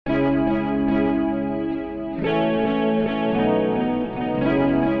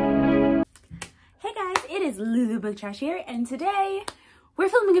Lulu Book Trash here, and today we're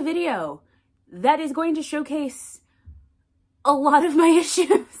filming a video that is going to showcase a lot of my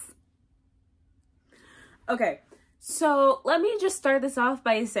issues. Okay, so let me just start this off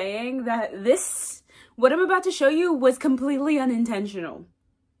by saying that what I'm about to show you was completely unintentional.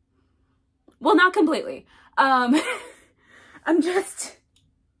 Well, not completely. I'm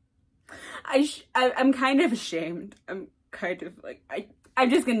kind of ashamed. I'm kind of like,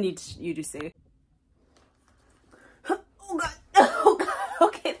 I'm just gonna need you to see. Oh god, oh god,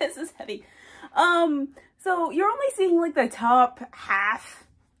 okay, this is heavy. So you're only seeing like the top half,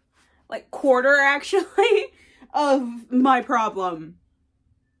 like quarter actually, of my problem.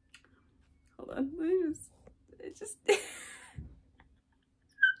 Hold on, it just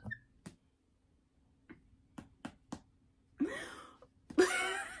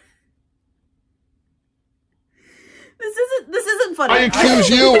This isn't funny. I accuse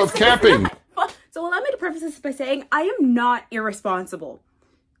you of capping. So allow me to preface this by saying I am not irresponsible.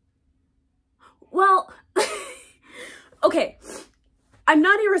 Well, okay, I'm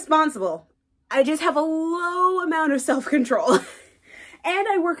not irresponsible. I just have a low amount of self-control. And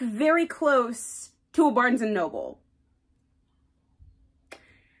I work very close to a Barnes & Noble.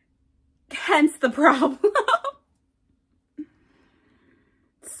 Hence the problem.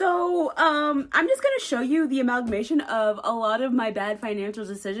 So, I'm just going to show you the amalgamation of a lot of my bad financial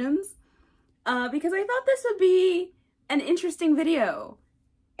decisions, because I thought this would be an interesting video.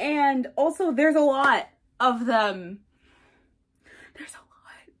 And also, there's a lot of them. There's a lot.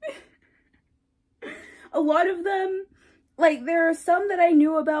 A lot of them, like, there are some that I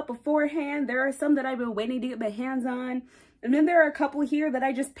knew about beforehand. There are some that I've been waiting to get my hands on. And then there are a couple here that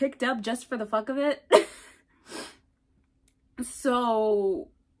I just picked up just for the fuck of it. So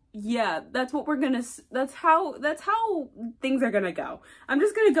yeah, that's what we're gonna, that's how things are gonna go. I'm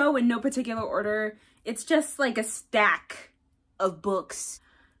just gonna go in no particular order. It's just like a stack of books.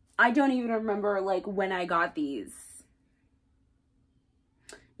 I don't even remember like when I got these.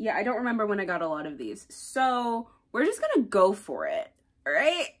 Yeah, I don't remember when I got a lot of these. So we're just gonna go for it, all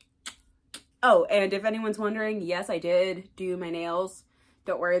right? Oh, and if anyone's wondering, yes, I did do my nails.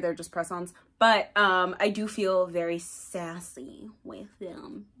 Don't worry, they're just press-ons. But I do feel very sassy with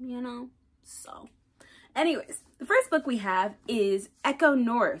them, you know? So, anyways, the first book we have is Echo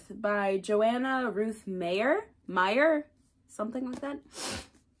North by Joanna Ruth Meyer, something like that.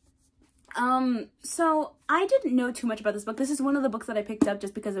 So I didn't know too much about this book. This is one of the books that I picked up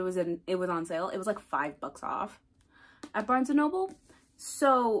just because it was on sale. It was like $5 off at Barnes & Noble.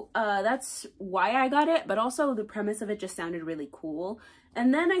 So that's why I got it, but also the premise of it just sounded really cool.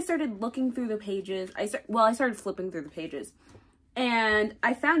 And then I started looking through the pages. I started flipping through the pages, and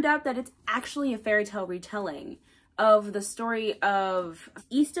I found out that it's actually a fairy tale retelling of the story of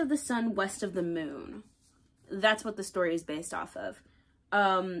East of the Sun, West of the Moon. That's what the story is based off of.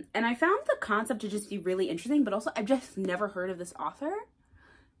 And I found the concept to just be really interesting, but also I've just never heard of this author.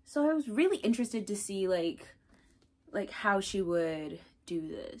 So I was really interested to see like how she would do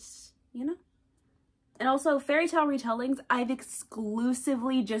this, you know? And also, fairy tale retellings, I've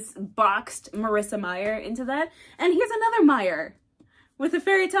exclusively just boxed Marissa Meyer into that. And here's another Meyer with a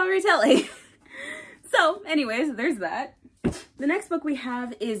fairy tale retelling. So, anyways, there's that. The next book we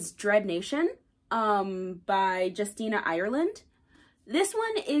have is Dread Nation by Justina Ireland. This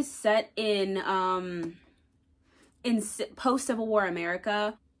one is set in post-Civil War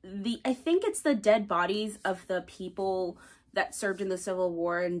America. I think it's the dead bodies of the people that served in the Civil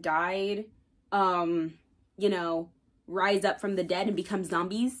War and died, you know, rise up from the dead and become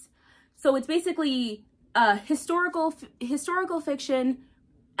zombies. So it's basically historical fiction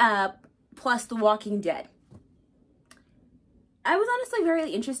plus The Walking Dead. I was honestly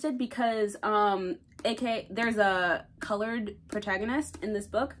very interested because there's a colored protagonist in this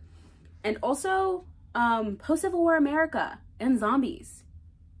book, and also post-Civil War America and zombies.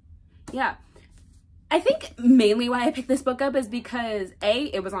 Yeah. I think mainly why I picked this book up is because A,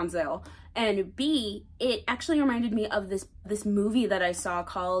 it was on sale, and B, it actually reminded me of this movie that I saw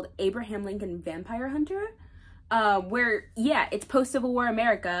called Abraham Lincoln Vampire Hunter, where, yeah, it's post-Civil War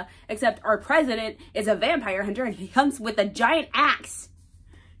America, except our president is a vampire hunter and he hunts with a giant axe.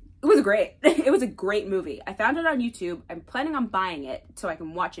 It was great. It was a great movie. I found it on YouTube. I'm planning on buying it so I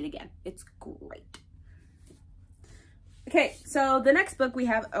can watch it again. It's great. Okay, so the next book we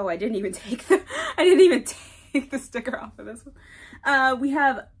have, oh, I didn't even take the sticker off of this one. We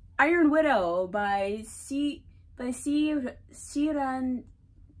have Iron Widow by Xiran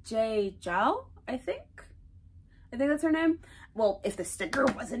J. Zhao, I think that's her name. Well, if the sticker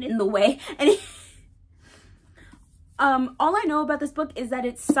wasn't in the way. All I know about this book is that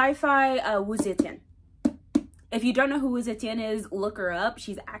it's sci-fi wuxia tian. If you don't know who Wu Zetian is, look her up.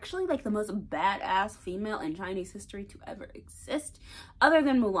 She's actually like the most badass female in Chinese history to ever exist, other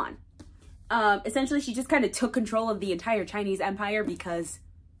than Mulan. Essentially, she just kind of took control of the entire Chinese empire because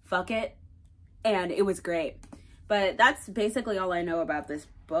fuck it, and it was great. But that's basically all I know about this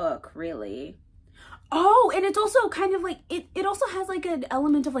book, really. Oh, and it's also kind of like, it also has like an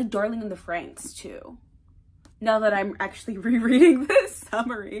element of like Darling in the Franxx too. Now that I'm actually rereading this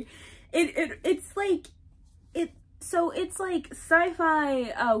summary, it's like, so it's like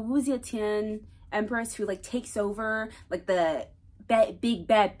sci-fi Wu Zetian empress who like takes over like the big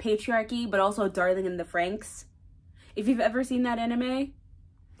bad patriarchy, but also Darling in the Franxx. If you've ever seen that anime,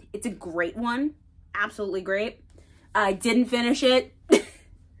 it's a great one. Absolutely great. I didn't finish it.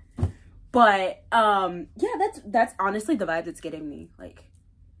 But yeah, that's honestly the vibe it's getting me. Like,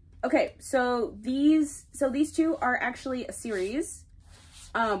 okay, so these two are actually a series.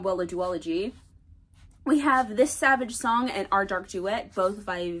 Well, a duology. We have This Savage Song and Our Dark Duet, both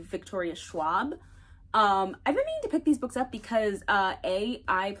by Victoria Schwab. I've been meaning to pick these books up because A,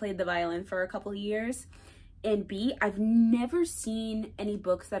 I played the violin for a couple of years, and B, I've never seen any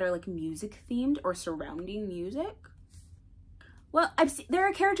books that are like music themed or surrounding music. Well, there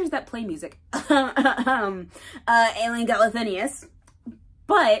are characters that play music. Alien Galathinius.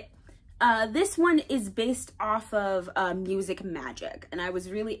 But this one is based off of music magic, and I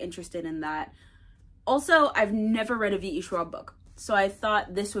was really interested in that. Also, I've never read a V.E. Schwab book, so I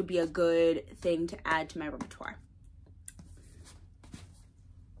thought this would be a good thing to add to my repertoire.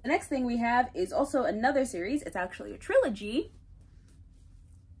 The next thing we have is also another series. It's actually a trilogy.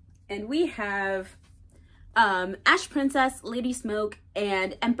 And we have Ash Princess, Lady Smoke,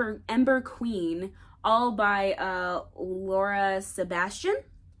 and Ember Queen, all by Laura Sebastian.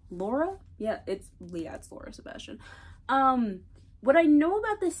 Laura? Yeah, it's Laura Sebastian. What I know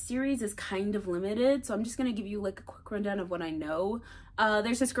about this series is kind of limited, so I'm just gonna give you like a quick rundown of what I know.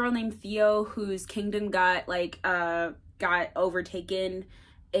 There's this girl named Theo whose kingdom got overtaken,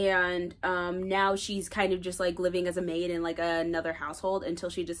 and now she's kind of just like living as a maid in like another household until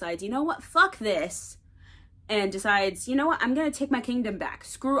she decides, you know what, fuck this, and decides, you know what, I'm gonna take my kingdom back.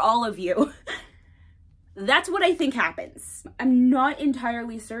 Screw all of you. That's what I think happens. I'm not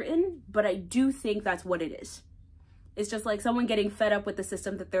entirely certain, but I do think that's what it is. It's just like someone getting fed up with the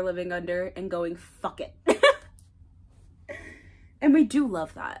system that they're living under and going, fuck it. And we do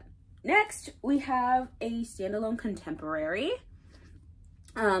love that. Next, we have a standalone contemporary.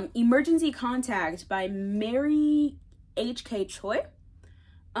 Emergency Contact by Mary H.K. Choi.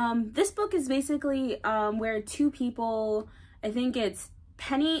 This book is basically where two people, I think it's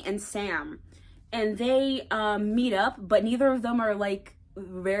Penny and Sam, and they meet up, but neither of them are like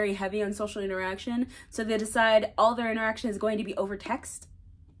very heavy on social interaction, so they decide all their interaction is going to be over text.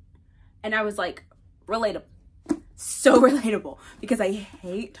 And I was like, relatable. So relatable, because I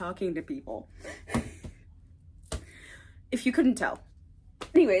hate talking to people. If you couldn't tell.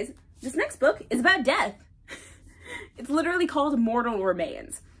 Anyways, this next book is about death. It's literally called Mortal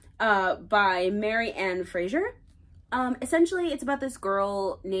Remains, by Mary Ann Fraser. Essentially, it's about this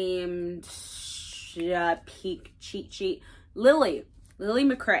girl named Lily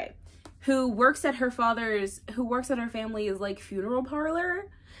McCrae, who works at her family's like funeral parlor,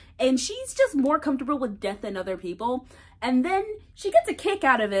 and she's just more comfortable with death than other people. And then she gets a kick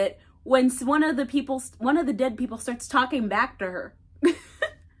out of it when one of the dead people starts talking back to her.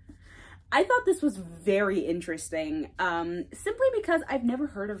 I thought this was very interesting, simply because I've never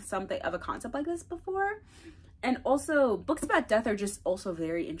heard of a concept like this before. And also, books about death are just also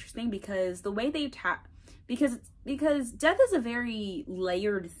very interesting because the way they because death is a very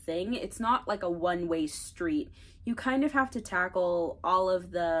layered thing. It's not like a one-way street. You kind of have to tackle all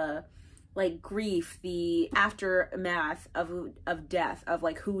of the like grief, the aftermath of death, of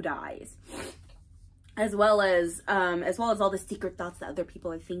like who dies, as well as all the secret thoughts that other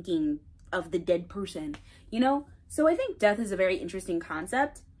people are thinking of the dead person, you know? So I think death is a very interesting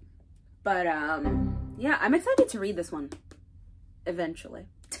concept. But yeah, I'm excited to read this one eventually.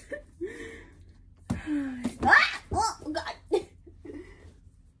 Ah! Oh god.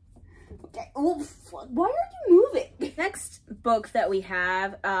 Okay. Oh, why are you moving? Next book that we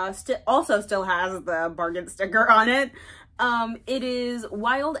have also still has the bargain sticker on it. It is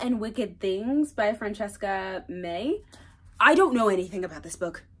Wild and Wicked Things by Francesca May. I don't know anything about this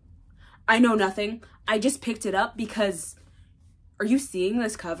book. I know nothing. I just picked it up because, are you seeing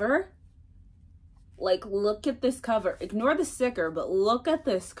this cover? Like, look at this cover. Ignore the sticker, but look at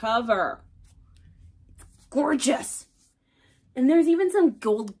this cover. It's gorgeous. And there's even some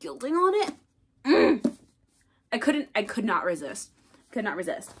gold gilding on it. I could not resist. Could not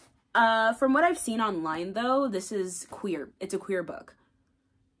resist. From what I've seen online, though, this is queer. It's a queer book.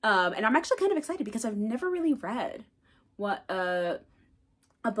 And I'm actually kind of excited because I've never really read a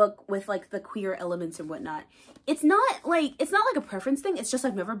book with like the queer elements and whatnot. It's not like a preference thing. It's just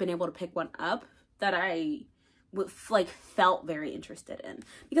I've never been able to pick one up that I like felt very interested in,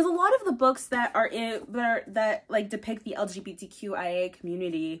 because a lot of the books that that like depict the LGBTQIA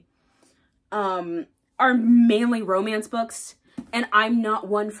community are mainly romance books, and I'm not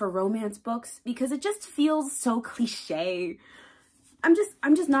one for romance books because it just feels so cliche. I'm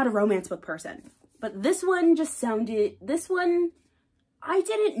just not a romance book person. But this one I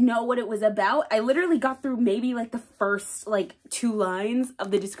didn't know what it was about. I literally got through maybe like the first like 2 lines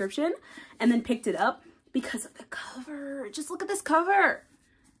of the description and then picked it up because of the cover. Just look at this cover.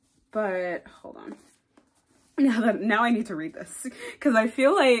 But hold on. Now I need to read this because I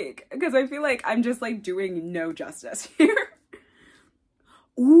feel like I'm just like doing no justice here.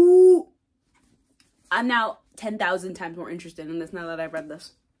 Ooh. I'm now 10,000 times more interested in this now that I've read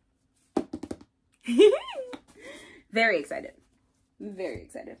this. Very excited. Very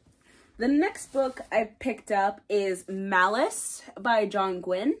excited. The next book I picked up is Malice by John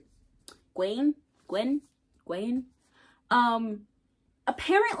Gwynne. Gwynne?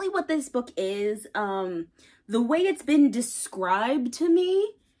 Apparently what this book is, the way it's been described to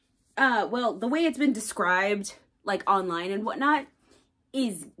me, the way it's been described, like, online and whatnot,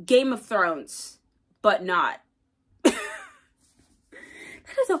 is Game of Thrones, but not. That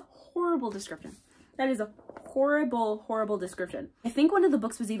is a horrible description. That is a horrible description. I think one of the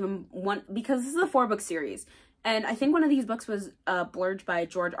books was even because this is a 4-book series, and I think one of these books was blurred by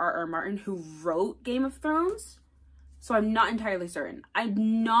George R.R. Martin, who wrote Game of Thrones. So I'm not entirely certain. I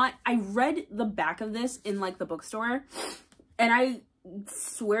read the back of this in like the bookstore, and I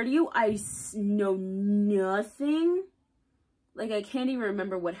swear to you, I know nothing. Like, I can't even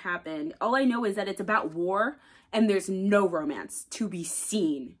remember what happened. All I know is that it's about war, and there's no romance to be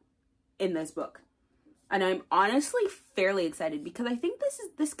seen in this book. And I'm honestly fairly excited because I think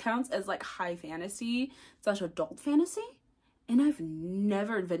this counts as like high fantasy / adult fantasy, and I've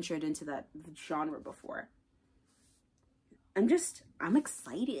never ventured into that genre before. I'm excited.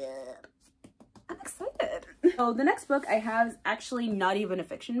 I'm excited. So the next book I have is actually not even a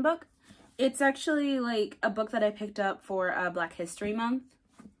fiction book. It's actually like a book that I picked up for Black History Month,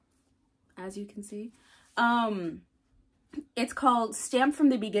 as you can see. It's called Stamped from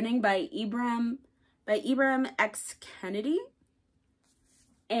the Beginning by Ibram X. Kendi.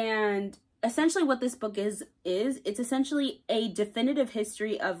 And essentially what this book is it's essentially a definitive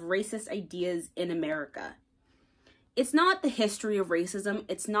history of racist ideas in America. It's not the history of racism.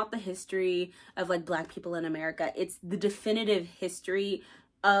 It's not the history of like Black people in America. It's the definitive history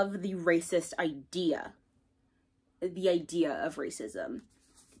of the racist idea. The idea of racism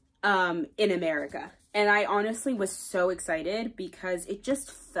in America. And I honestly was so excited because it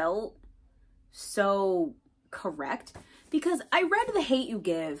just felt so correct. Because I read The Hate U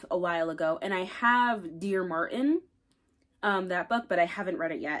Give a while ago, and I have Dear Martin, that book, but I haven't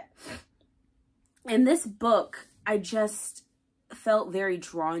read it yet. And this book I just felt very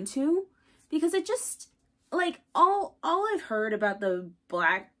drawn to because it just, like, all I've heard about the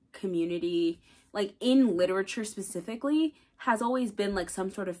Black community, like in literature specifically, has always been like some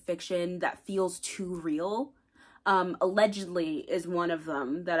sort of fiction that feels too real. Allegedly is one of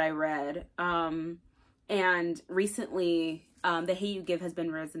them that I read. And recently, The Hate U Give has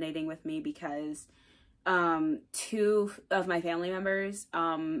been resonating with me because 2 of my family members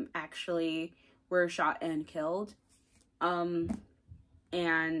actually were shot and killed.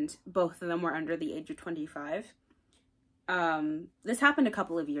 And both of them were under the age of 25. This happened a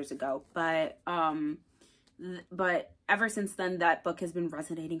couple of years ago, but ever since then, that book has been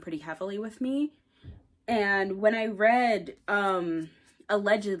resonating pretty heavily with me. And when I read,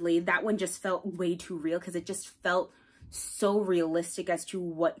 Allegedly, that one just felt way too real because it just felt so realistic as to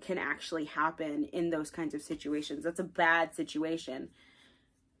what can actually happen in those kinds of situations. That's a bad situation.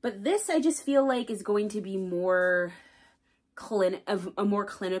 But this, I just feel like, is going to be more a more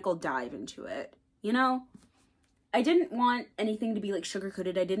clinical dive into it, you know? I didn't want anything to be like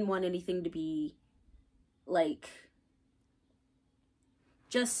sugar-coated. I didn't want anything to be like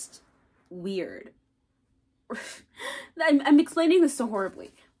just weird. I'm explaining this so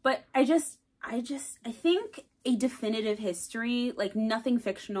horribly, but I think a definitive history, like nothing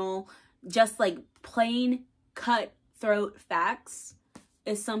fictional, just like plain cutthroat facts,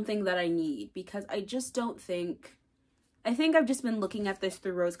 is something that I need, because I just don't think, I think I've just been looking at this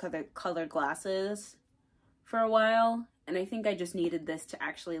through rose-colored glasses for a while, and I think I just needed this to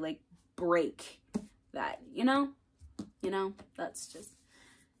actually like break that, you know, that's just,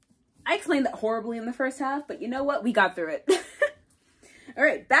 I explained that horribly in the first half, but you know what? We got through it. All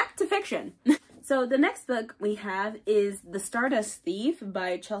right, back to fiction. So the next book we have is The Stardust Thief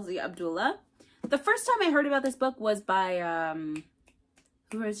by Chelsea Abdullah. The first time I heard about this book was by,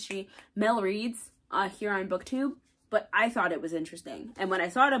 who is she? Mel Reeds, here on BookTube. But I thought it was interesting. And when I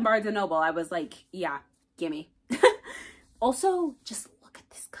saw it on Barnes & Noble, I was like, yeah, gimme. Also, just look at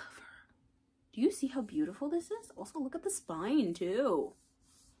this cover. Do you see how beautiful this is? Also, look at the spine, too.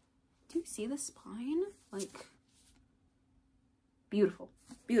 Do you see the spine? Like, beautiful.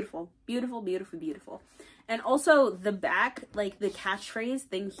 Beautiful. Beautiful, beautiful, beautiful. And also, the back, like, the catchphrase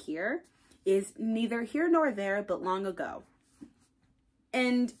thing here is neither here nor there, but long ago.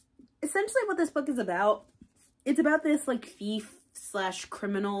 And essentially what this book is about, it's about this, like, thief slash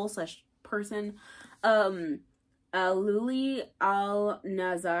criminal slash person, Luli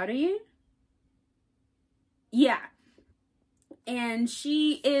Al-Nazari. Yeah. And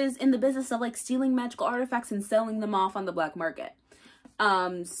she is in the business of, like, stealing magical artifacts and selling them off on the black market.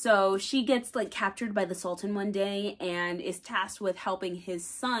 So she gets, like, captured by the Sultan one day and is tasked with helping his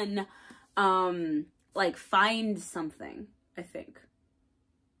son, like, find something, I think.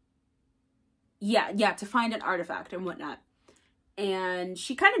 Yeah, to find an artifact and whatnot. And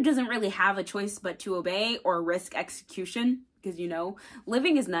she kind of doesn't really have a choice but to obey or risk execution. Because, you know,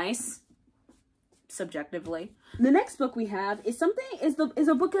 living is nice. Subjectively. The next book we have is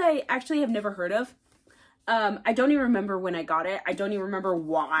a book that I actually have never heard of. I don't even remember when I got it. I don't even remember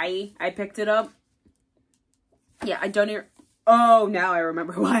why I picked it up. Yeah, oh, now I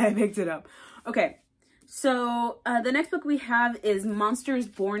remember why I picked it up. Okay. So, the next book we have is Monsters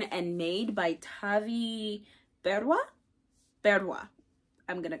Born and Made by Tavi Berwa? Berwa.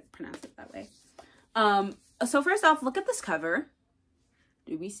 I'm gonna pronounce it that way. So first off, look at this cover.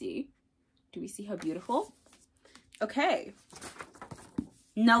 Do we see how beautiful? Okay.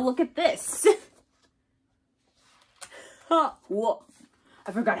 Now look at this. Whoa.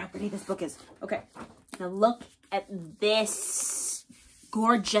 I forgot how pretty this book is. Okay. Now look at this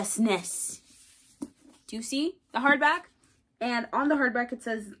gorgeousness. Do you see the hardback? And on the hardback it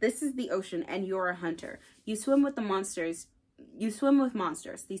says, "This is the ocean and you're a hunter. You swim with the monsters. You swim with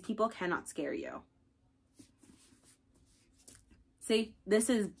monsters. These people cannot scare you." See, this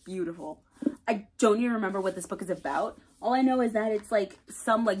is beautiful. I don't even remember what this book is about. All I know is that it's like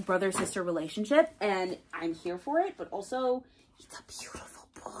some like brother-sister relationship and I'm here for it, but also it's a beautiful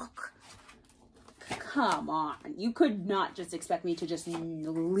book. Come on. You could not just expect me to just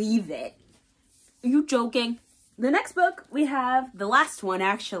leave it. Are you joking? The next book we have, the last one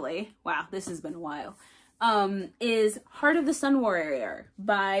actually, wow, this has been a while, is Heart of the Sun Warrior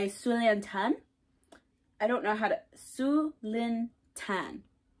by Su Lin Tan. I don't know how to, Su Lin Tan.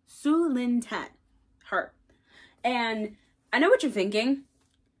 Su Lin Tan. Heart. And I know what you're thinking.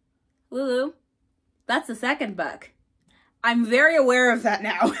 Lulu, that's the second book. I'm very aware of that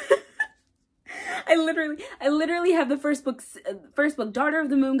now. I literally have the first book, Daughter of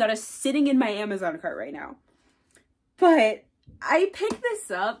the Moon Goddess, sitting in my Amazon cart right now. But I picked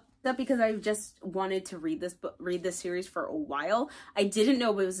this up not because I just wanted to read this series for a while. I didn't know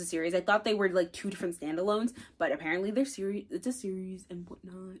it was a series. I thought they were like two different standalones, but apparently it's a series and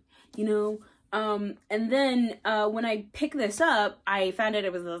whatnot, you know. And then when I picked this up, I found out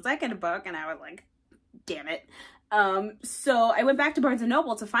it was the second book, and I was like, damn it. So I went back to Barnes &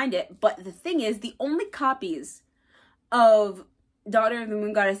 Noble to find it, but the thing is, the only copies of Daughter of the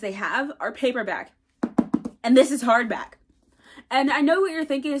Moon Goddess they have are paperback, and this is hardback. And I know what you're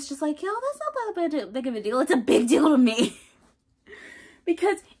thinking, it's just like, yo, that's not that big of a deal. It's a big deal to me.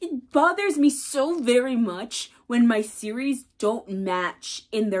 Because it bothers me so very much when my series don't match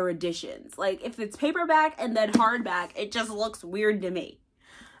in their editions. Like, if it's paperback and then hardback, it just looks weird to me.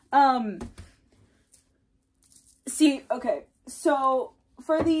 See, okay, so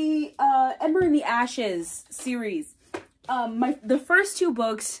for the Ember in the Ashes series, the first two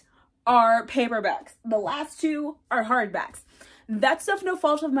books are paperbacks. The last two are hardbacks. That's stuff no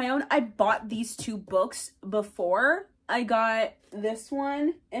fault of my own. I bought these two books before. I got this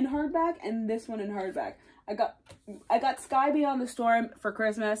one in hardback and this one in hardback. I got Sky Beyond the Storm for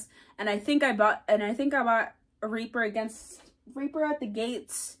Christmas, and I think I bought Reaper at the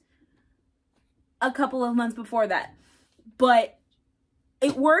Gates a couple of months before that. But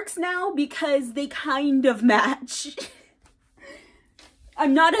it works now because they kind of match.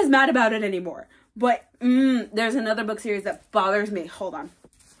 I'm not as mad about it anymore. But there's another book series that bothers me. Hold on.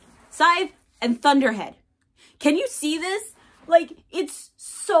 Scythe and Thunderhead. Can you see this? Like, it's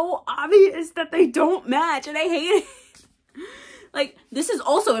so obvious that they don't match, and I hate it. Like, this is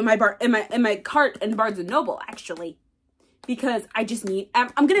also in my cart in Barnes & Noble, actually. because I just need,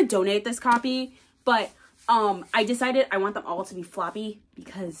 I'm gonna donate this copy, but I decided I want them all to be floppy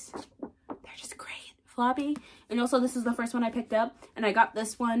because they're just great. Floppy. And also this is the first one I picked up, and I got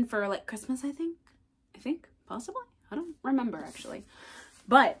this one for like Christmas, I think, possibly. I don't remember actually,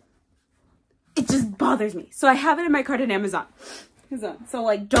 but it just bothers me. So I have it in my cart on Amazon. So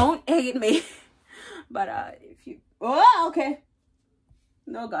like, don't hate me. But if you, oh, okay.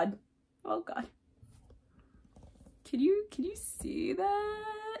 Oh God. Oh God. Can you see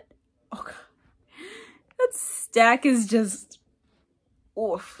that? Oh God. That stack is just,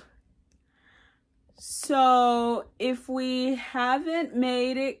 oof. So if we haven't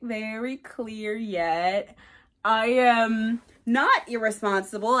made it very clear yet, I am not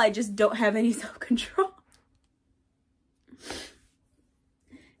irresponsible. I just don't have any self-control.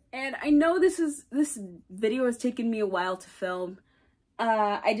 And I know this video has taken me a while to film.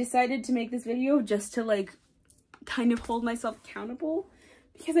 I decided to make this video just to like kind of hold myself accountable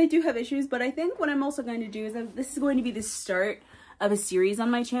because I do have issues, but I think what I'm also going to do is this is going to be the start of a series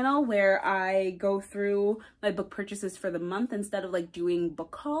on my channel where I go through my book purchases for the month instead of like doing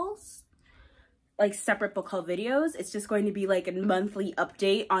book hauls, like separate book haul videos. It's just going to be like a monthly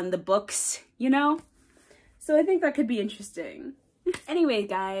update on the books, you know? So I think that could be interesting. Anyway,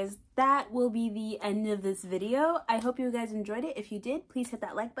 guys, that will be the end of this video. I hope you guys enjoyed it. If you did, please hit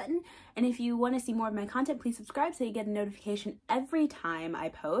that like button. And if you want to see more of my content, please subscribe so you get a notification every time I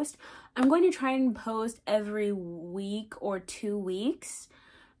post. I'm going to try and post every week or 2 weeks,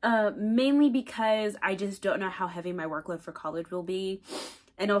 mainly because I just don't know how heavy my workload for college will be.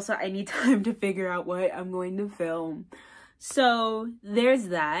 And also I need time to figure out what I'm going to film. So there's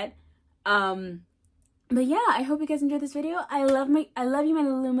that. But yeah, I hope you guys enjoyed this video. I love you, my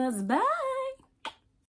Lumas. Bye!